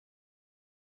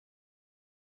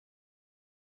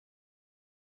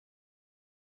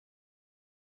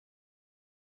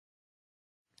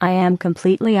I am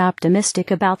completely optimistic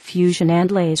about fusion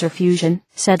and laser fusion,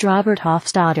 said Robert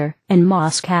Hofstadter, in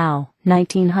Moscow,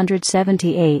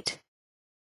 1978.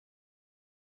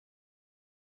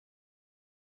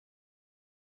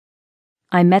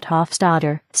 I met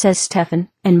Hofstadter, says Stefan,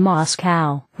 in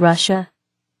Moscow, Russia,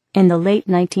 in the late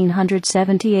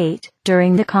 1978,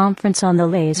 during the conference on the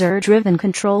laser-driven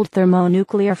controlled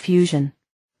thermonuclear fusion.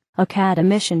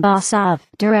 Akademician Basov,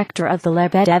 director of the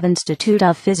Lebedev Institute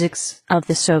of Physics of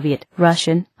the Soviet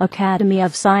Russian Academy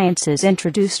of Sciences,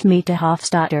 introduced me to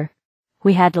Hofstadter.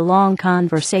 We had a long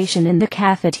conversation in the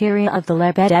cafeteria of the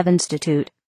Lebedev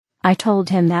Institute. I told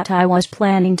him that I was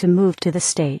planning to move to the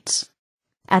States.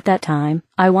 At that time,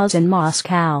 I was in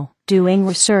Moscow, doing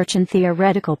research in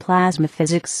theoretical plasma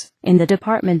physics, in the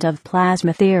Department of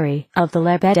Plasma Theory of the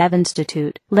Lebedev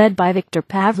Institute, led by Viktor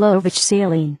Pavlovich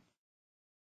Selin.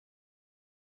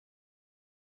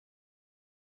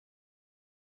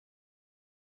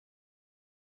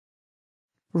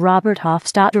 Robert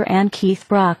Hofstadter and Keith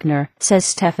Brockner, says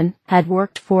Stefan, had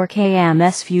worked for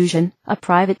KMS Fusion, a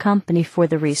private company for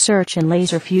the research in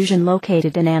laser fusion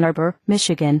located in Ann Arbor,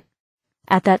 Michigan.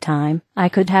 At that time, I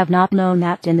could have not known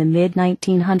that in the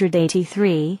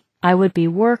mid-1983, I would be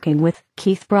working with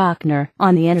Keith Brockner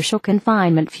on the inertial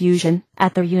confinement fusion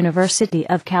at the University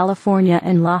of California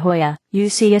in La Jolla,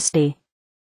 UCSD.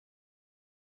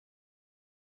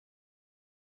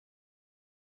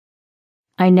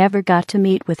 I never got to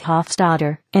meet with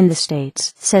Hofstadter in the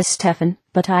States, says Stefan,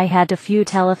 but I had a few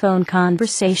telephone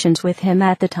conversations with him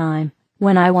at the time,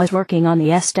 when I was working on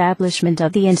the establishment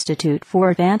of the Institute for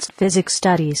Advanced Physics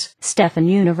Studies, Stefan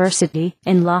University,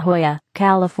 in La Jolla,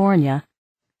 California.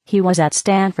 He was at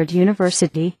Stanford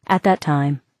University at that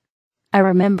time. I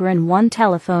remember in one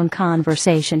telephone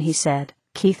conversation he said,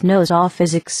 "Keith knows all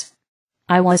physics."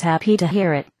 I was happy to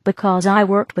hear it, because I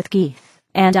worked with Keith,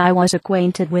 and I was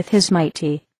acquainted with his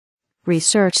mighty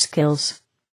research skills.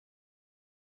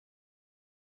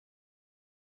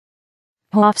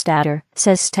 Hofstadter,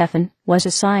 says Stefan, was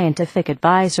a scientific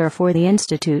advisor for the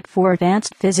Institute for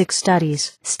Advanced Physics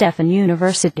Studies, Stefan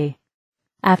University.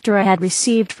 After I had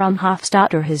received from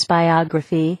Hofstadter his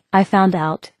biography, I found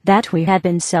out that we had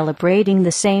been celebrating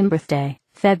the same birthday,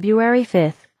 February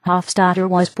 5th. Hofstadter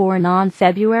was born on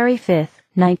February 5th,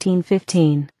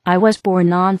 1915. I was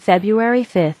born on February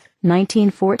 5th,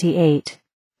 1948.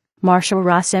 Marshall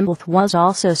Rosenbluth was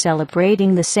also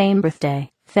celebrating the same birthday,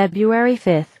 February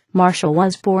 5th. Marshall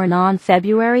was born on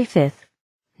February 5th,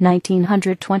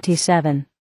 1927.